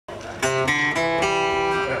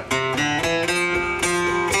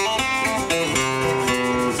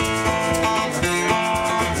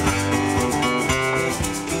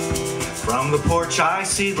porch I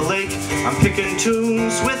see the lake. I'm picking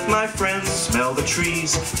tunes with my friends. Smell the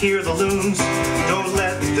trees, hear the loons. Don't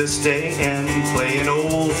let this day end. Playing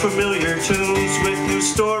old familiar tunes with new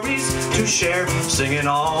stories to share. Singing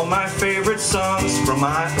all my favorite songs from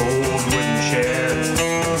my old wooden chair.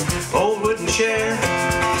 Old wooden chair,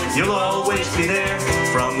 you'll always be there.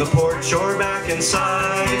 From the porch or back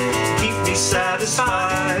inside, keep me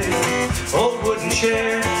satisfied. Old wooden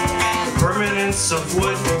chair, the permanence of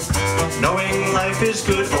wood, knowing life is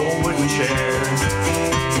good. Old wooden chair.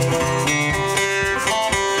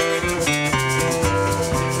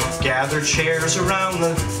 Gather chairs around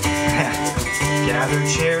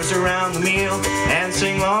the meal and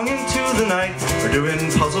sing long into the night. We're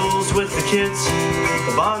doing puzzles with the kids.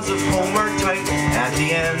 The bonds of home are tight. At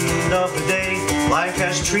the end of the day, life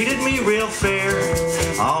has treated me real fair.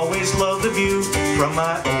 Always love the view from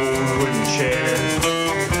my old wooden chair.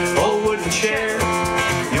 Old wooden chair,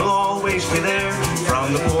 you'll always be there.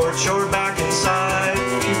 From the porch or back inside,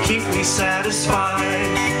 you keep me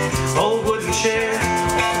satisfied. Old wooden chair,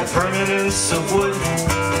 the permanence of wood,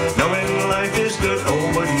 knowing life is good.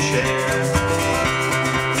 Old wooden chair.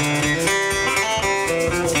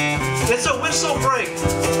 It's a whistle break.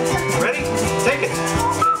 Ready? Take it.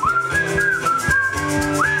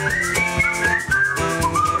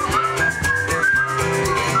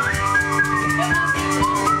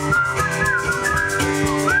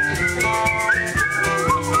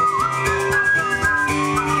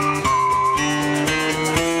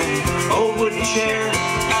 Old wooden chair,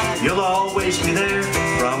 you'll always be there.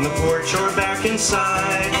 From the porch or back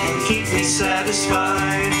inside, keep me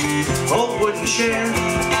satisfied. Old wooden chair,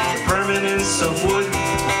 the permanence of wood,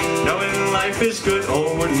 knowing life is good.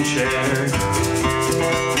 Old wooden chair.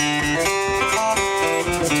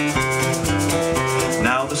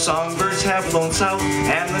 Now the songbirds have flown south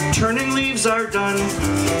and the turning leaves are done.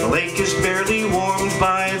 The lake is barely warmed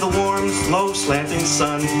by the warm, slow slanting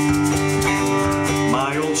sun.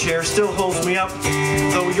 My old chair still holds me up,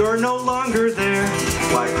 though you're no longer there.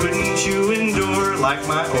 Why couldn't you endure like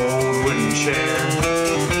my old wooden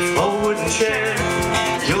chair? Old wooden chair,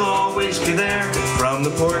 you'll always be there. From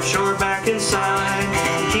the porch or back inside,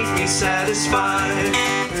 keep me satisfied.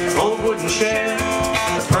 Old wooden chair,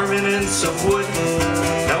 the permanence of wood,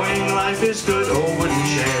 knowing life is good. Old wooden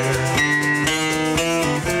chair.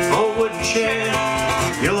 Old wooden chair,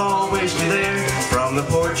 you'll always be there. From the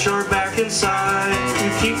porch or back inside,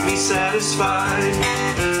 you keep me satisfied.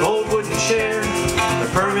 Old wooden chair, the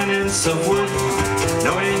permanence of wood,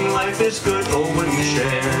 knowing life is good. Old wooden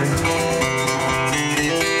chair.